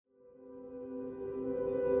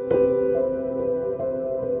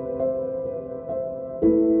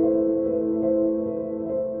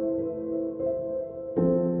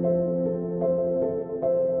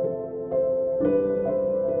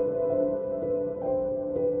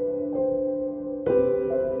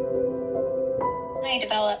I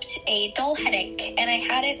developed a dull headache, and I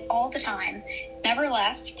had it all the time. Never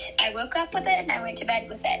left. I woke up with it, and I went to bed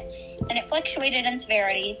with it. And it fluctuated in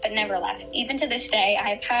severity, but never left. Even to this day,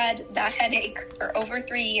 I've had that headache for over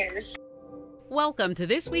 3 years. Welcome to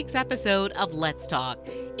this week's episode of Let's Talk.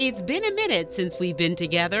 It's been a minute since we've been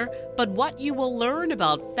together, but what you will learn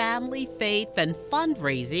about family, faith, and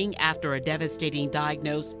fundraising after a devastating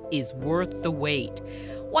diagnosis is worth the wait.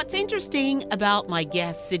 What's interesting about my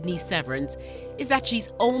guest, Sydney Severance, is that she's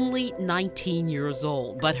only 19 years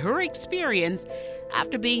old, but her experience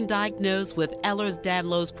after being diagnosed with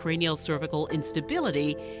Ehlers-Danlos cranial cervical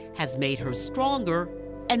instability has made her stronger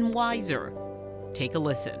and wiser. Take a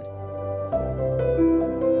listen.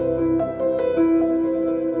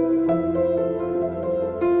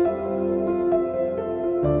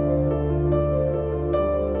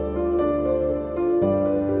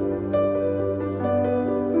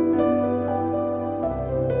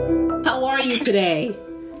 How are you today?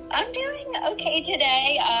 I'm doing okay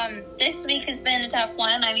today. This week has been a tough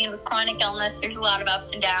one. I mean, with chronic illness, there's a lot of ups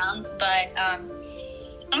and downs, but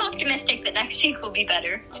I'm optimistic that next week will be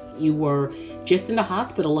better. You were just in the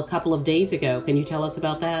hospital a couple of days ago. Can you tell us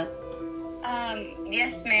about that?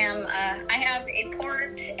 Yes, ma'am. I have a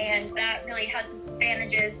port, and that really has its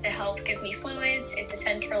advantages to help give me fluids. It's a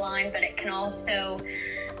central line, but it can also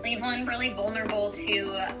leave one really vulnerable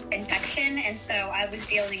to infection, and so I was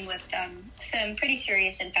dealing with some pretty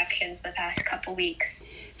serious infections the past couple weeks.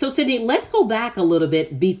 So, Sydney, let's go back a little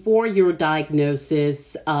bit before your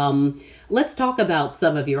diagnosis. Let's talk about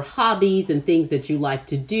some of your hobbies and things that you like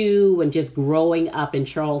to do and just growing up in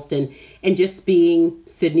Charleston and just being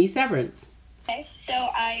Sydney Severance. Okay, so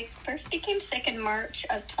I first became sick in March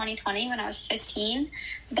of 2020 when I was 15,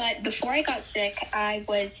 but before I got sick, I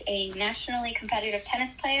was a nationally competitive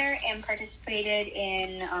tennis player and participated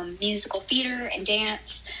in musical theater and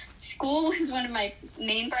dance. School was one of my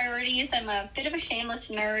main priorities. I'm a bit of a shameless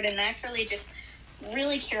nerd and naturally just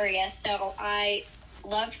really curious, so I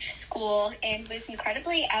loved school and was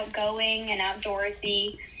incredibly outgoing and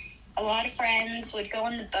outdoorsy. A lot of friends, would go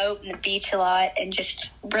on the boat and the beach a lot and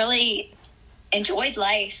just really enjoyed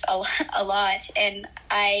life a lot, and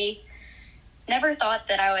I never thought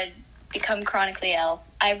that I would become chronically ill.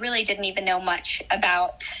 I really didn't even know much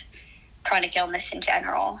about chronic illness in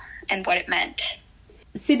general and what it meant.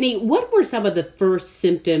 Sydney, what were some of the first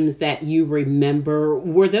symptoms that you remember?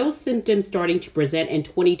 Were those symptoms starting to present in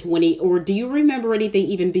 2020, or do you remember anything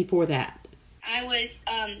even before that? I was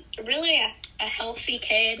really a healthy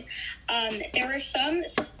kid. There were some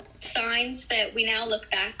signs that we now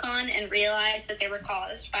look back on and realize that they were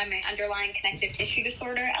caused by my underlying connective tissue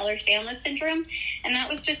disorder, Ehlers-Danlos syndrome, and that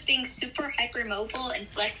was just being super hypermobile and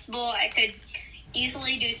flexible. I could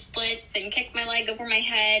easily do splits and kick my leg over my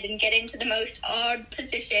head and get into the most odd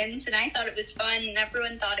positions, and I thought it was fun, and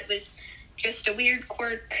everyone thought it was just a weird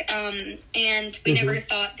quirk, and we never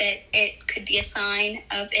thought that it could be a sign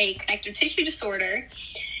of a connective tissue disorder.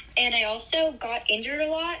 And I also got injured a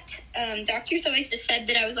lot. Doctors always just said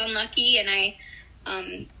that I was unlucky, and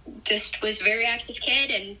I just was a very active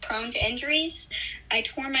kid and prone to injuries. I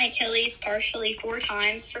tore my Achilles partially 4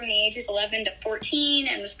 times from the ages 11 to 14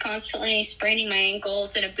 and was constantly spraining my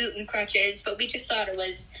ankles in a boot and crutches, but we just thought it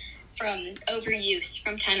was from overuse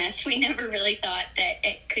from tennis. We never really thought that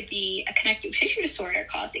it could be a connective tissue disorder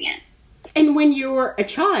causing it. And when you're a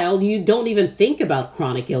child, you don't even think about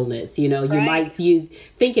chronic illness. You know, you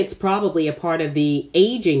think it's probably a part of the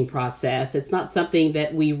aging process. It's not something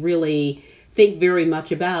that we really think very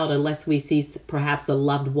much about unless we see perhaps a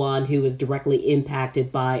loved one who is directly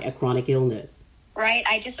impacted by a chronic illness. Right.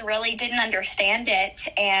 I just really didn't understand it.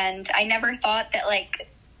 And I never thought that,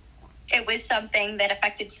 it was something that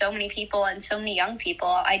affected so many people and so many young people.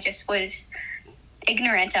 I just was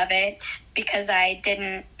ignorant of it because I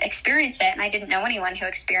didn't experience it, and I didn't know anyone who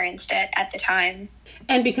experienced it at the time.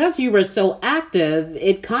 And because you were so active,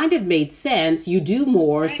 it kind of made sense. You do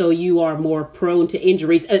more, right, so you are more prone to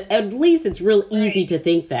injuries. At least it's real easy to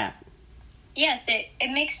think that. Yes,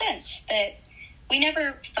 it makes sense that we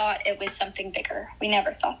never thought it was something bigger. We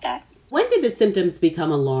never thought that. When did the symptoms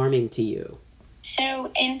become alarming to you?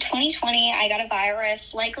 So in 2020, I got a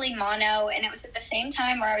virus, likely mono, and it was at the same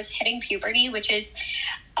time where I was hitting puberty, which is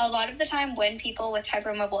a lot of the time when people with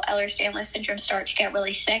hypermobile Ehlers-Danlos syndrome start to get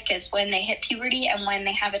really sick is when they hit puberty and when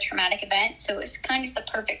they have a traumatic event. So it was kind of the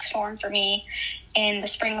perfect storm for me in the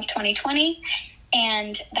spring of 2020.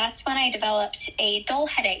 And that's when I developed a dull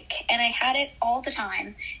headache, and I had it all the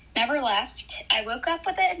time, never left. I woke up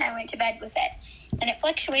with it and I went to bed with it. And it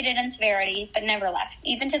fluctuated in severity, but never left.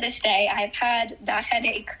 Even to this day, I've had that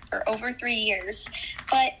headache for over 3 years.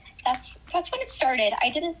 But That's when it started. I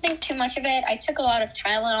didn't think too much of it. I took a lot of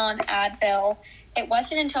Tylenol and Advil. It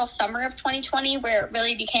wasn't until summer of 2020 where it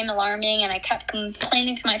really became alarming, and I kept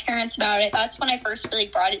complaining to my parents about it. That's when I first really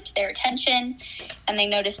brought it to their attention, and they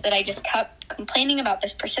noticed that I just kept complaining about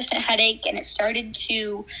this persistent headache, and it started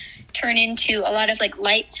to turn into a lot of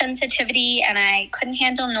light sensitivity, and I couldn't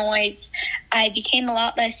handle noise. I became a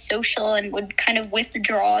lot less social and would kind of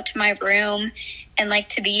withdraw to my room and like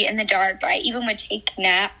to be in the dark. I even would take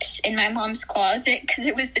naps in my mom's closet because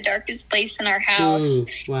it was the darkest place in our house.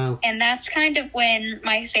 Wow. And that's kind of when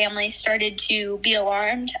my family started to be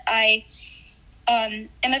alarmed. I am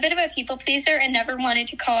a bit of a people pleaser and never wanted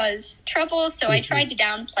to cause trouble, so I tried to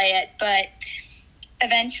downplay it, but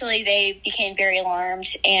eventually they became very alarmed,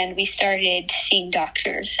 and we started seeing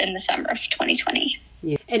doctors in the summer of 2020.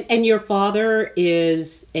 Yeah. And your father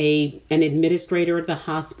is an administrator at the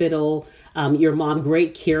hospital. Your mom,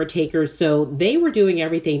 great caretakers. So they were doing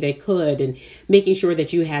everything they could and making sure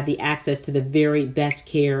that you had the access to the very best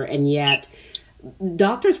care. And yet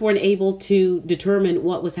doctors weren't able to determine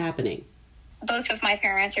what was happening. Both of my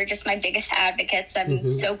parents are just my biggest advocates. I'm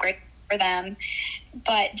so grateful for them.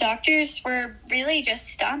 But doctors were really just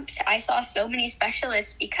stumped. I saw so many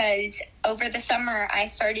specialists because over the summer I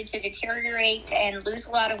started to deteriorate and lose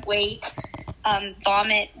a lot of weight,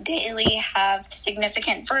 vomit daily, have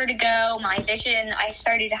significant vertigo. My vision, I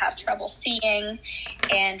started to have trouble seeing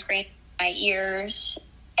and rain in my ears,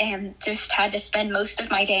 and just had to spend most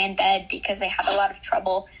of my day in bed because I had a lot of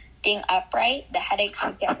trouble being upright. The headaches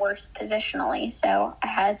would get worse positionally, so I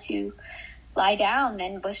had to lie down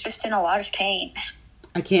and was just in a lot of pain.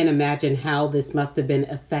 I can't imagine how this must have been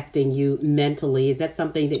affecting you mentally. Is that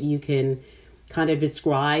something that you can kind of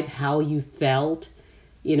describe how you felt,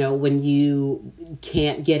 when you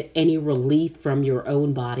can't get any relief from your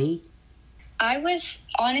own body? I was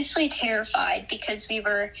honestly terrified because we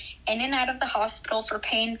were in and out of the hospital for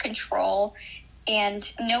pain control,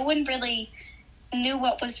 and no one really knew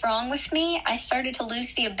what was wrong with me. I started to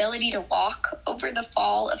lose the ability to walk over the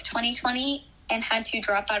fall of 2020 and had to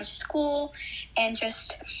drop out of school, and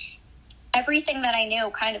just everything that I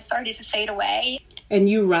knew kind of started to fade away. And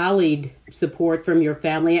you rallied support from your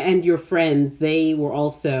family and your friends. They were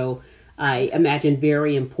also, I imagine,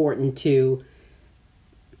 very important to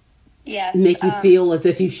make you feel as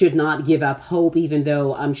if you should not give up hope, even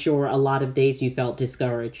though I'm sure a lot of days you felt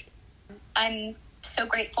discouraged. I'm so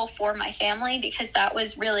grateful for my family because that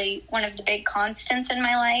was really one of the big constants in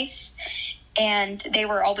my life, and they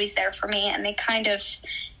were always there for me, and they kind of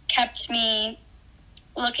kept me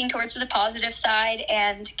looking towards the positive side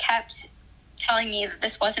and kept telling me that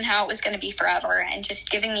this wasn't how it was going to be forever, and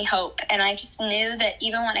just giving me hope. And I just knew that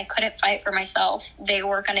even when I couldn't fight for myself, they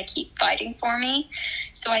were going to keep fighting for me.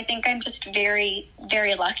 So I think I'm just very,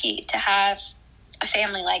 very lucky to have a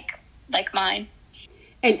family like mine.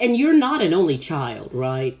 And you're not an only child,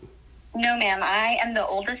 right? No, ma'am. I am the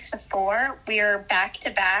oldest of four. We are back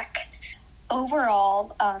to back.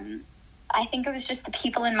 Overall, I think it was just the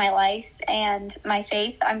people in my life and my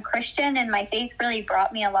faith. I'm Christian, and my faith really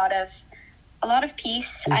brought me a lot of peace.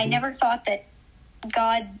 I never thought that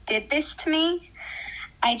God did this to me.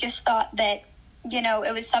 I just thought that,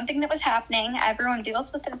 it was something that was happening. Everyone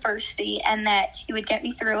deals with adversity, and that He would get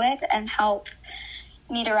me through it and help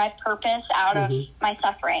me derive purpose out of my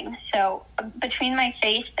suffering. So between my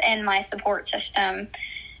faith and my support system,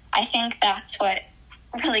 I think that's what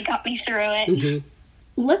really got me through it.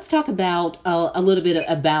 Let's talk about a little bit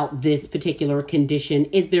about this particular condition.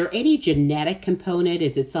 Is there any genetic component?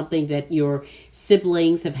 Is it something that your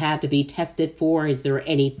siblings have had to be tested for? Is there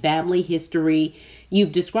any family history?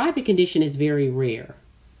 You've described the condition as very rare.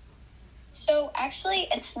 So actually,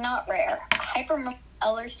 it's not rare.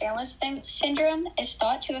 Ehlers-Danlos syndrome is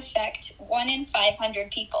thought to affect 1 in 500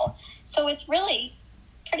 people. So it's really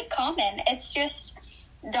pretty common. It's just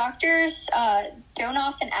doctors don't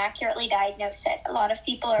often accurately diagnose it. A lot of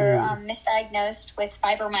people are misdiagnosed with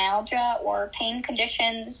fibromyalgia or pain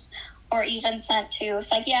conditions, or even sent to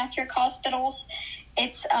psychiatric hospitals.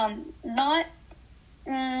 It's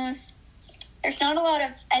there's not a lot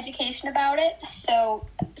of education about it, so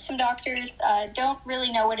some doctors don't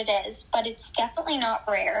really know what it is, but it's definitely not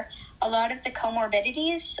rare. A lot of the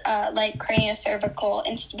comorbidities, like craniocervical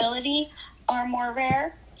instability, are more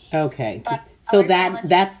rare. Okay, so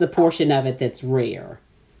that's the portion of it that's rare.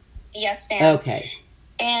 Yes, ma'am. Okay.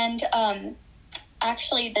 And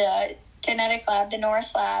actually the genetic lab, the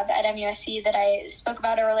Norris lab at MUSC that I spoke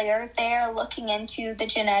about earlier, they're looking into the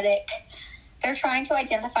genetic. They're trying to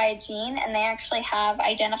identify a gene, and they actually have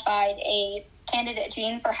identified a candidate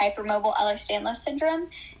gene for hypermobile Ehlers-Danlos syndrome,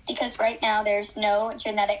 because right now there's no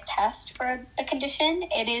genetic test for the condition.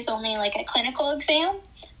 It is only like a clinical exam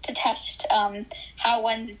to test how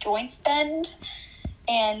one's joints bend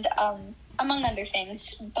and among other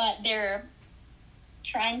things. But they're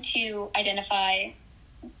trying to identify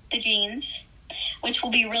the genes, which will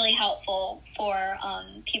be really helpful for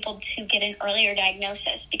people to get an earlier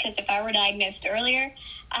diagnosis, because if I were diagnosed earlier,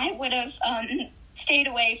 I would have stayed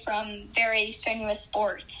away from very strenuous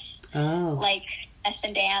sports like tennis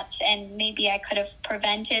and dance, and maybe I could have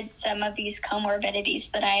prevented some of these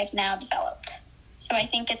comorbidities that I have now developed. So I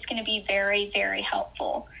think it's going to be very, very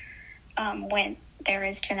helpful when there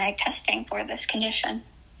is genetic testing for this condition.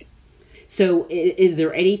 So is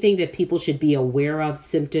there anything that people should be aware of,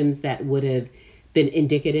 symptoms that would have been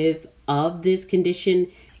indicative of this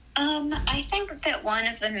condition? I think that one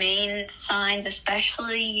of the main signs,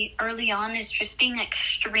 especially early on, is just being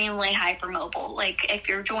extremely hypermobile. Like if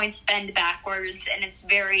your joints bend backwards and it's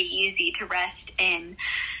very easy to rest in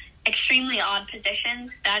extremely odd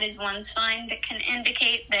positions, that is one sign that can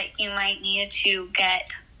indicate that you might need to get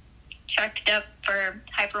checked up for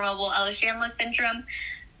hypermobile Ehlers-Danlos syndrome.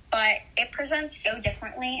 But it presents so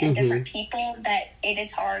differently in different people that it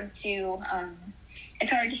is hard to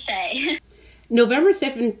say. November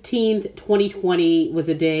 17th, 2020 was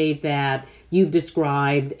a day that you've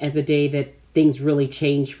described as a day that things really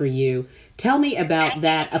changed for you. Tell me about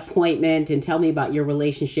that appointment and tell me about your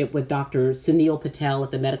relationship with Dr. Sunil Patel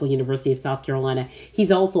at the Medical University of South Carolina.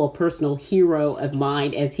 He's also a personal hero of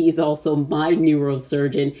mine, as he's also my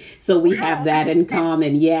neurosurgeon. So we have that in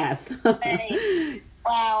common, yes.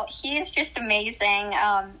 Wow, he is just amazing.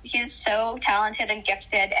 He is so talented and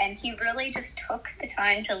gifted, and he really just took the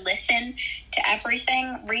time to listen to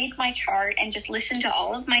everything, read my chart, and just listen to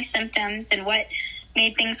all of my symptoms and what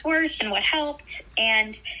made things worse and what helped.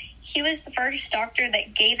 And he was the first doctor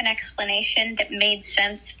that gave an explanation that made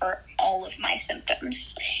sense for all of my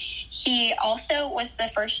symptoms. He also was the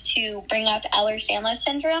first to bring up Ehlers-Danlos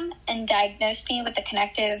syndrome and diagnose me with the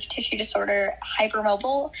connective tissue disorder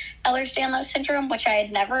hypermobile Ehlers-Danlos syndrome, which I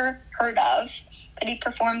had never heard of. But he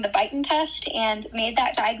performed the Beighton test and made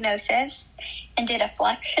that diagnosis and did a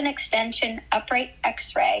flexion extension upright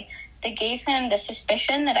x-ray that gave him the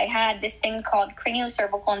suspicion that I had this thing called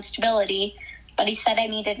craniocervical instability, but he said I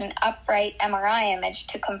needed an upright MRI image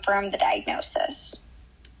to confirm the diagnosis.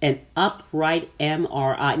 An upright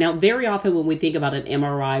MRI. Now, very often when we think about an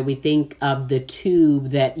MRI, we think of the tube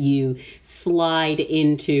that you slide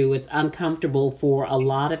into. It's uncomfortable for a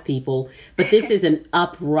lot of people, but this is an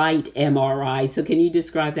upright MRI. So can you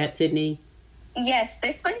describe that, Sydney? Yes,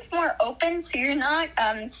 this one's more open, so you're not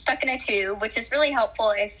stuck in a tube, which is really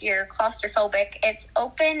helpful if you're claustrophobic. It's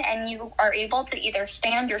open and you are able to either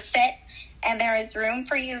stand or sit, and there is room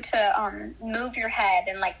for you to move your head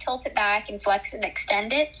and like tilt it back and flex and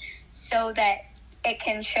extend it so that it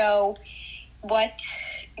can show what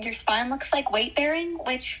your spine looks like weight bearing,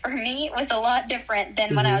 which for me was a lot different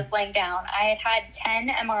than when I was laying down. I had 10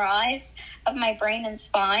 MRIs of my brain and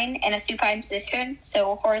spine in a supine position,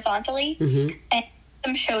 so horizontally, and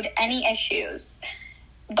them showed any issues.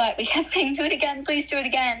 But we kept saying, do it again, please do it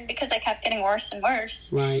again, because I kept getting worse and worse.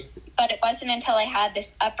 Right. But it wasn't until I had this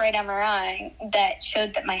upright MRI that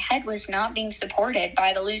showed that my head was not being supported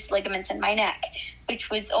by the loose ligaments in my neck, which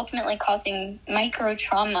was ultimately causing micro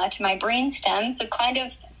trauma to my brain stem. So kind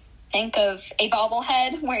of think of a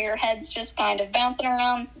bobblehead where your head's just kind of bouncing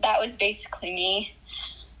around. That was basically me.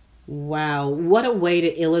 Wow, what a way to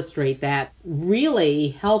illustrate that. Really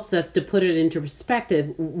helps us to put it into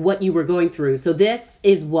perspective what you were going through. So this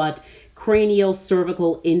is what cranial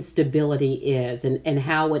cervical instability is and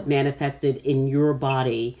how it manifested in your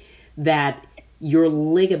body, that your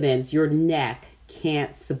ligaments, your neck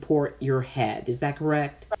can't support your head. Is that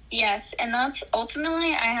correct? Yes, and that's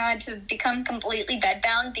ultimately I had to become completely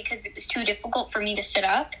bedbound because it was too difficult for me to sit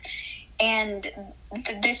up. And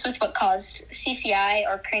this was what caused CCI,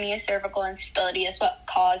 or craniocervical instability, is what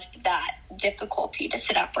caused that difficulty to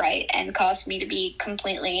sit upright and caused me to be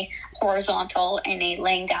completely horizontal in a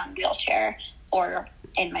laying down wheelchair or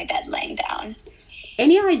in my bed laying down.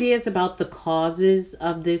 Any ideas about the causes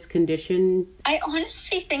of this condition? I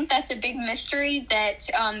honestly think that's a big mystery. That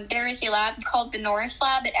there is a lab called the Norris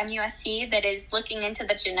Lab at MUSC that is looking into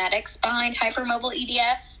the genetics behind hypermobile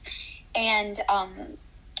EDS and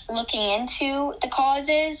looking into the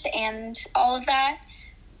causes and all of that.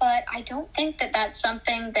 But I don't think that that's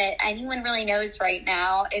something that anyone really knows right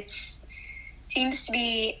now. It seems to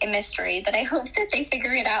be a mystery, but I hope that they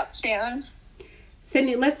figure it out soon.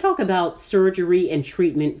 Sydney, let's talk about surgery and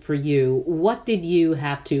treatment for you. What did you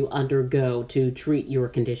have to undergo to treat your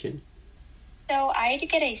condition? So I had to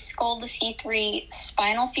get a skull to C3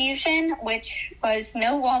 spinal fusion, which was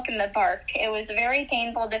no walk in the park. It was a very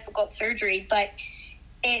painful, difficult surgery, but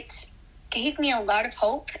it gave me a lot of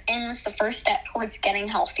hope and was the first step towards getting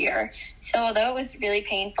healthier. So although it was really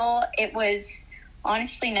painful, it was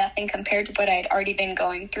honestly nothing compared to what I'd already been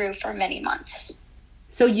going through for many months.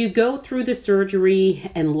 So you go through the surgery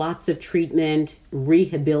and lots of treatment,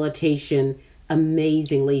 rehabilitation,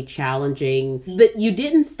 amazingly challenging, but you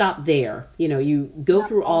didn't stop there. You go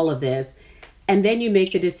through all of this, and then you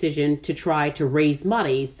make the decision to try to raise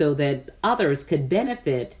money so that others could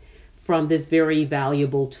benefit from this very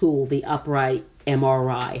valuable tool, the upright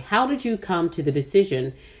MRI. How did you come to the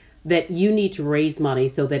decision that you need to raise money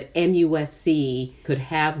so that MUSC could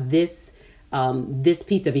have this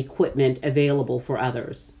piece of equipment available for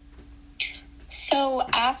others? So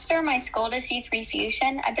after my skull to C3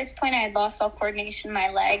 fusion, at this point I had lost all coordination in my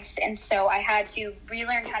legs, and so I had to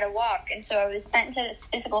relearn how to walk. And so I was sent to this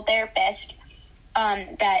physical therapist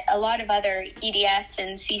that a lot of other EDS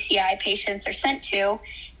and CCI patients are sent to.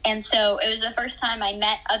 And so it was the first time I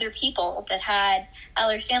met other people that had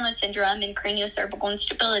Ehlers-Danlos syndrome and craniocervical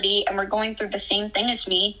instability and were going through the same thing as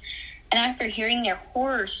me. And after hearing their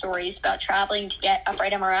horror stories about traveling to get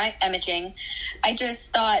upright MRI imaging, I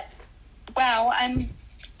just thought, wow,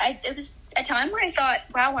 it was a time where I thought,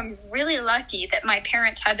 wow, I'm really lucky that my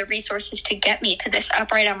parents had the resources to get me to this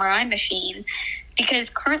upright MRI machine, because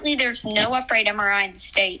currently there's no upright MRI in the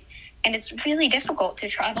state, and it's really difficult to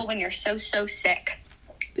travel when you're so sick.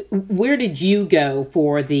 Where did you go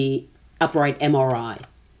for the upright MRI?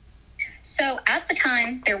 So at the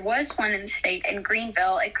time, there was one in the state in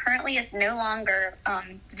Greenville. It currently is no longer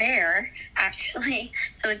there, actually.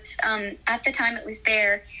 So it's at the time it was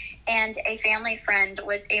there, and a family friend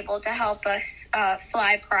was able to help us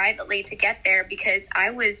fly privately to get there because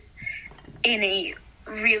I was in a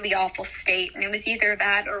really awful state, and it was either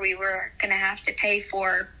that or we were going to have to pay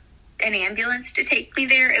for an ambulance to take me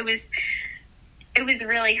there. It was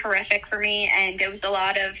really horrific for me, and it was a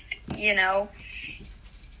lot of,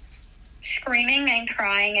 screaming and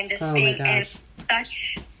crying and just being in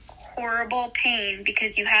such horrible pain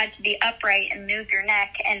because you had to be upright and move your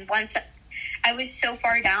neck. And once I was so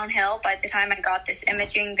far downhill by the time I got this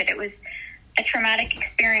imaging that it was a traumatic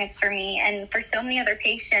experience for me and for so many other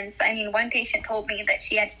patients. I mean, one patient told me that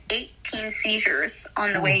she had 18 seizures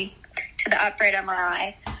on the way to the upright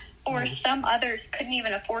MRI, or some others couldn't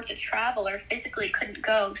even afford to travel or physically couldn't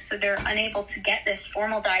go, so they're unable to get this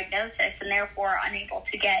formal diagnosis and therefore unable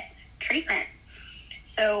to get treatment.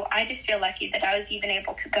 So I just feel lucky that I was even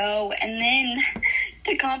able to go. And then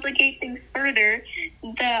to complicate things further,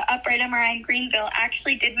 the upright MRI in Greenville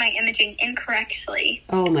actually did my imaging incorrectly.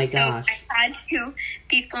 Oh my gosh. So I had to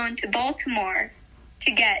be flown to Baltimore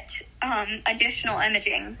to get additional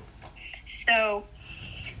imaging. So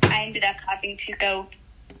I ended up having to go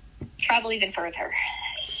travel even further.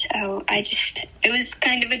 So it was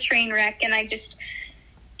kind of a train wreck, and I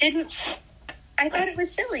thought it was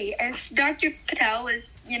silly. If Dr. Patel was,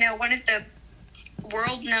 one of the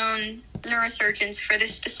world-known neurosurgeons for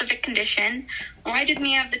this specific condition, why didn't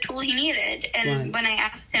he have the tool he needed? And when I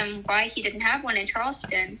asked him why he didn't have one in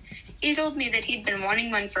Charleston, he told me that he'd been wanting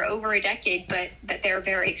one for over a decade, but that they're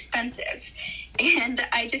very expensive. And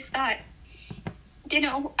I just thought,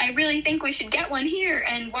 I really think we should get one here,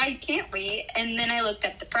 and why can't we? And then I looked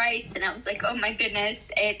up the price, and I was like, oh my goodness,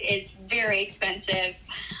 it is very expensive.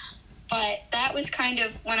 But that was kind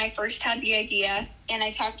of when I first had the idea, and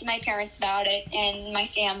I talked to my parents about it and my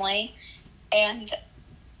family, and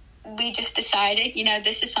we just decided,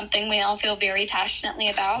 this is something we all feel very passionately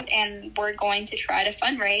about, and we're going to try to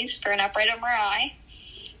fundraise for an upright MRI.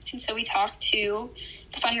 And so we talked to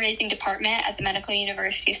the fundraising department at the Medical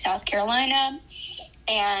University of South Carolina,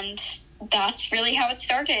 and that's really how it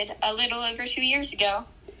started a little over 2 years ago.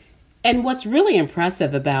 And what's really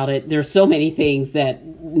impressive about it, there's so many things that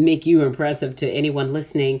make you impressive to anyone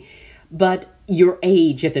listening, but your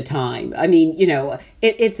age at the time. I mean,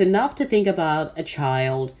 it's enough to think about a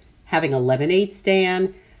child having a lemonade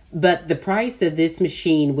stand, but the price of this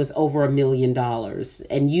machine was over $1 million.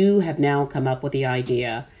 And you have now come up with the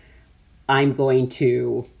idea, I'm going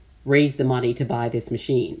to raise the money to buy this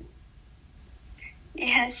machine.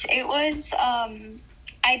 Yes, it was...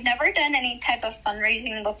 I'd never done any type of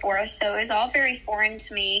fundraising before, so it was all very foreign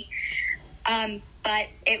to me. But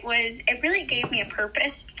it really gave me a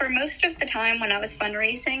purpose. For most of the time when I was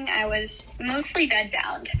fundraising, I was mostly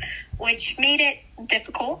bedbound, which made it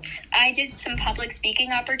difficult. I did some public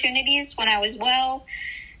speaking opportunities when I was well.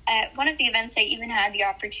 at one of the events, I even had the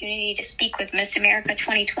opportunity to speak with Miss America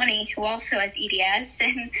 2020, who also has EDS,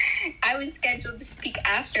 and I was scheduled to speak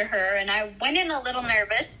after her, and I went in a little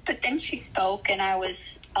nervous, but then she spoke, and I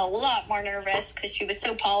was a lot more nervous because she was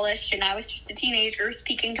so polished, and I was just a teenager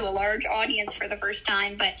speaking to a large audience for the first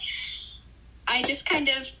time, but I just kind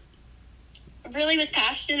of really was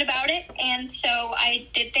passionate about it, and so I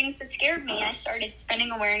did things that scared me. I started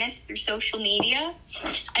spreading awareness through social media.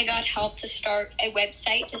 I got help to start a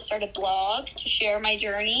website, to start a blog, to share my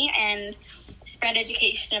journey and spread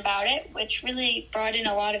education about it, which really brought in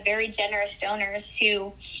a lot of very generous donors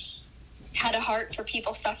who had a heart for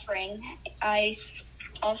people suffering. I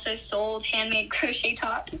also sold handmade crochet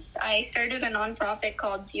tops. I started a nonprofit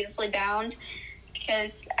called Beautifully Bound,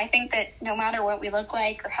 because I think that no matter what we look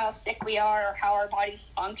like or how sick we are or how our bodies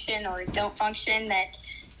function or don't function, that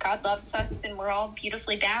God loves us and we're all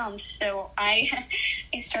beautifully bound. So I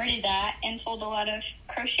started that and sold a lot of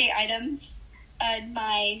crochet items.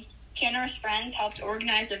 My generous friends helped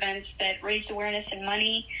organize events that raised awareness and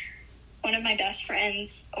money. One of my best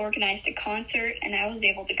friends organized a concert, and I was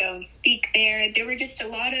able to go and speak there. There were just a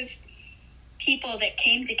lot of people that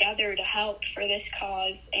came together to help for this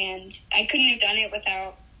cause, and I couldn't have done it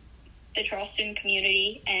without the Charleston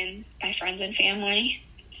community and my friends and family.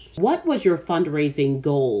 What was your fundraising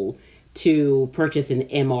goal to purchase an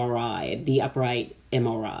MRI, the upright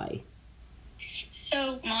MRI?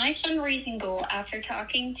 So my fundraising goal, after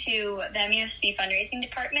talking to the MUSC fundraising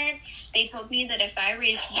department, they told me that if I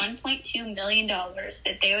raised $1.2 million,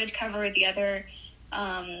 that they would cover the other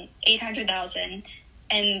 $800,000,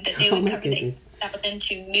 and that they would cover the $800,000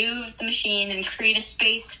 to move the machine and create a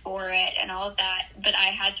space for it and all of that. But I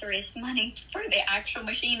had to raise money for the actual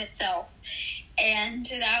machine itself. And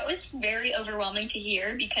that was very overwhelming to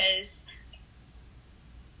hear, because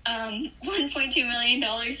 $1.2 million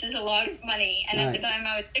is a lot of money. And at the time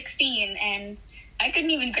I was 16, and I couldn't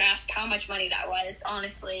even grasp how much money that was,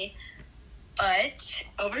 honestly. But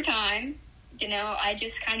over time, I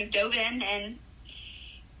just kind of dove in, and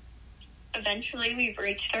eventually we've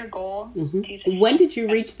reached our goal. Mm-hmm. When did you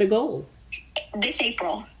reach the goal? This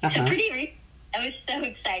April. So pretty recent. That was so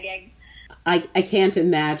exciting. I can't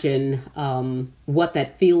imagine what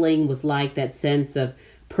that feeling was like, that sense of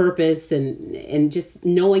purpose and just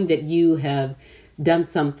knowing that you have done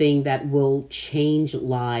something that will change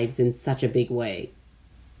lives in such a big way.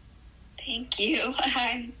 Thank you.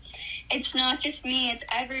 It's not just me, it's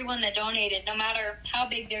everyone that donated, no matter how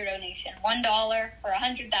big their donation. $1 or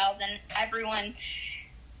 $100,000, everyone,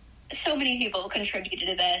 so many people contributed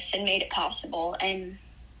to this and made it possible, and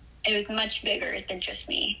it was much bigger than just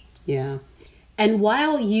me. Yeah. And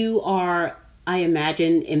while you are, I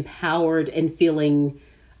imagine, empowered and feeling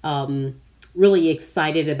really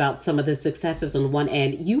excited about some of the successes on one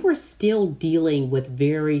end, you were still dealing with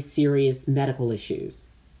very serious medical issues.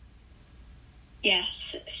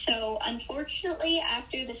 Yes. So unfortunately,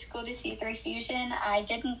 after the school disease refusion, I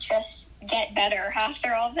didn't just get better.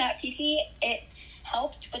 After all of that PT, it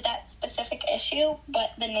helped with that specific issue, but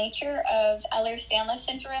the nature of Ehlers-Danlos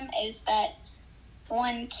syndrome is that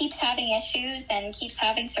one keeps having issues and keeps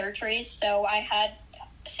having surgeries. So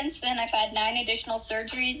since then, I've had 9 additional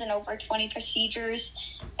surgeries and over 20 procedures,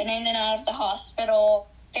 been in and out of the hospital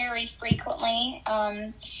very frequently.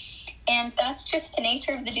 And that's just the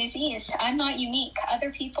nature of the disease. I'm not unique. Other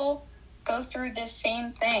people go through the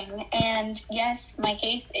same thing. And yes, my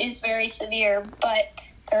case is very severe, but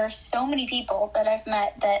there are so many people that I've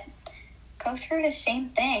met that go through the same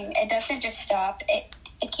thing. It doesn't just stop. It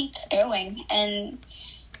keeps going. And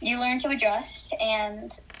you learn to adjust,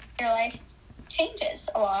 and your life changes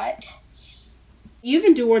a lot. You've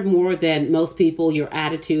endured more than most people. Your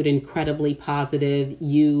attitude incredibly positive.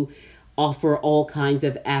 You offer all kinds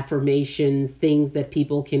of affirmations, things that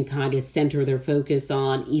people can kind of center their focus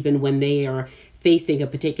on, even when they are facing a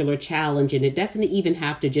particular challenge. And it doesn't even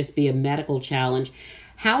have to just be a medical challenge.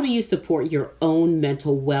 How do you support your own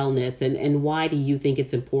mental wellness, and why do you think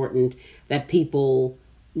it's important that people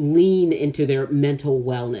lean into their mental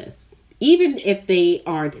wellness, even if they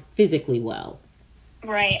aren't physically well?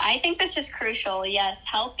 Right. I think this is crucial. Yes.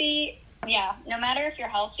 Healthy. Yeah. No matter if you're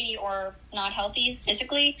healthy or not healthy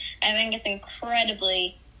physically, I think it's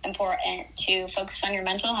incredibly important to focus on your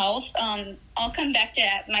mental health. I'll come back to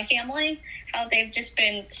my family, how they've just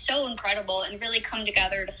been so incredible and really come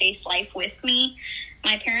together to face life with me.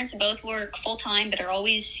 My parents both work full-time, but are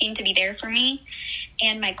always seem to be there for me.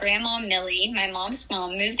 And my grandma, Millie, my mom's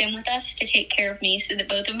mom, moved in with us to take care of me so that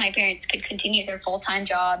both of my parents could continue their full-time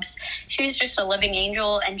jobs. She was just a living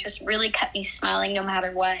angel and just really kept me smiling no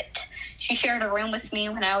matter what. She shared a room with me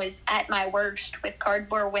when I was at my worst, with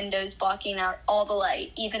cardboard windows blocking out all the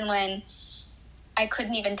light. Even when I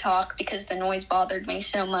couldn't even talk because the noise bothered me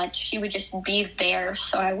so much, she would just be there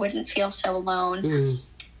so I wouldn't feel so alone.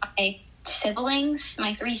 My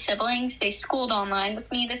 3 siblings, they schooled online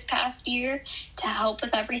with me this past year to help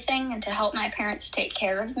with everything and to help my parents take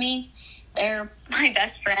care of me. They're my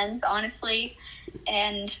best friends, honestly,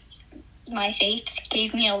 and my faith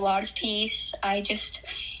gave me a lot of peace.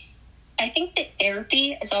 I think that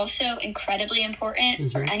therapy is also incredibly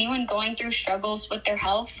important for anyone going through struggles with their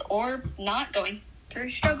health or not going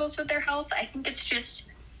through struggles with their health. I think it's just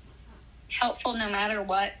helpful no matter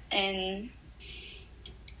what, and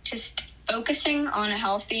just focusing on a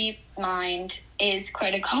healthy mind is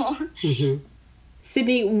critical.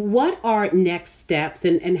 Sydney, what are next steps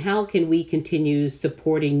and how can we continue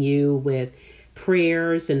supporting you with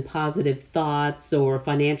prayers and positive thoughts or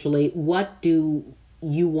financially? What do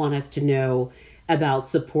you want us to know about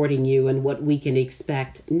supporting you and what we can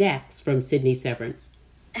expect next from Sydney Severance?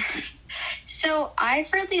 So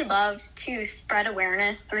I've really loved to spread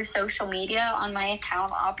awareness through social media on my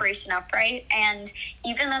account, Operation Upright. And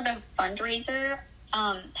even though the fundraiser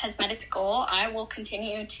has met its goal, I will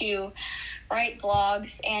continue to write blogs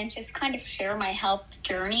and just kind of share my health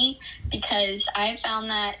journey, because I found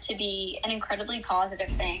that to be an incredibly positive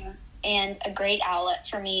thing and a great outlet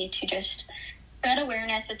for me to just spread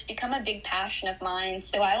awareness. It's become a big passion of mine,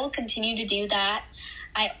 so I will continue to do that.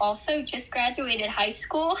 I also just graduated high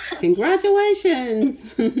school.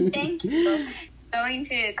 Congratulations. Thank you. Going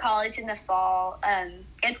to college in the fall.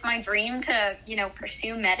 It's my dream to,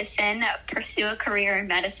 pursue medicine, pursue a career in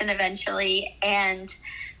medicine eventually, and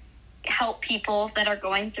help people that are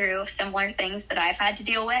going through similar things that I've had to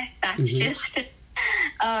deal with. That's just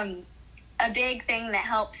a big thing that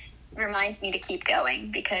helps remind me to keep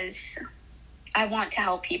going, because I want to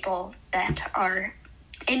help people that are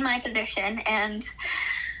in my position and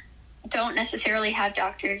don't necessarily have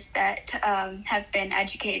doctors that have been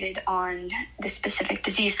educated on the specific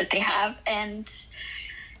disease that they have. And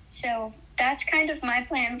so that's kind of my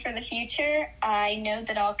plan for the future. I know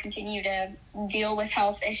that I'll continue to deal with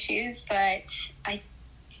health issues, but I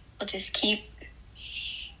will just keep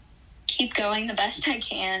going the best I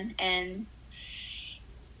can and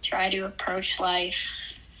try to approach life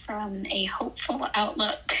from a hopeful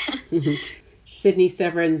outlook. Sydney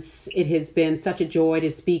Severance, it has been such a joy to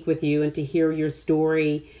speak with you and to hear your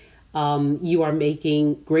story. You are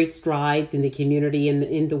making great strides in the community and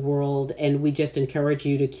in the world, and we just encourage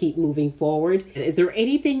you to keep moving forward. Is there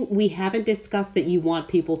anything we haven't discussed that you want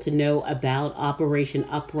people to know about Operation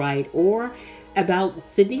Upright or about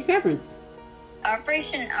Sydney Severance?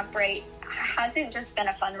 Operation Upright hasn't just been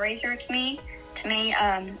a fundraiser to me.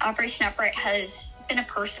 Operation Upright has been a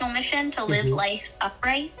personal mission to live life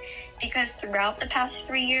upright, because throughout the past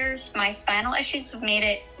 3 years, my spinal issues have made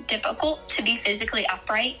it difficult to be physically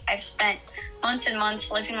upright. I've spent months and months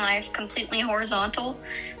living life completely horizontal.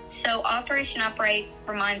 So Operation Upright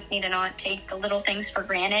reminds me to not take the little things for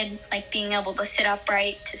granted, like being able to sit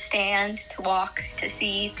upright, to stand, to walk, to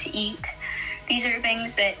see, to eat. These are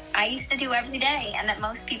things that I used to do every day and that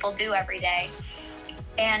most people do every day.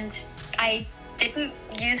 And I didn't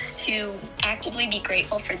used to actively be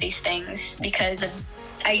grateful for these things, because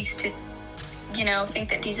I used to, think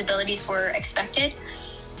that these abilities were expected,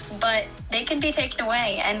 but they can be taken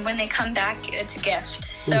away, and when they come back, it's a gift.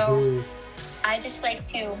 So I just like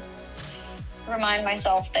to remind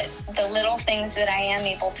myself that the little things that I am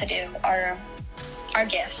able to do are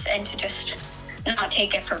gifts, and to just not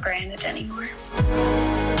take it for granted anymore.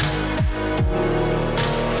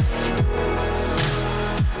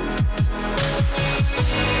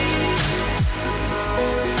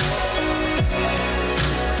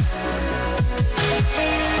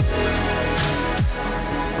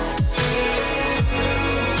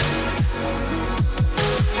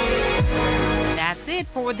 That's it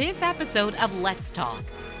for this episode of Let's Talk.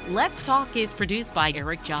 Let's Talk is produced by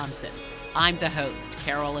Eric Johnson. I'm the host,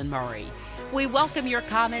 Carolyn Murray. We welcome your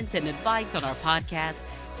comments and advice on our podcast,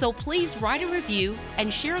 so please write a review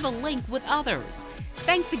and share the link with others.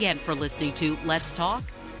 Thanks again for listening to Let's Talk.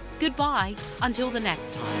 Goodbye until the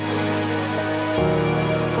next time.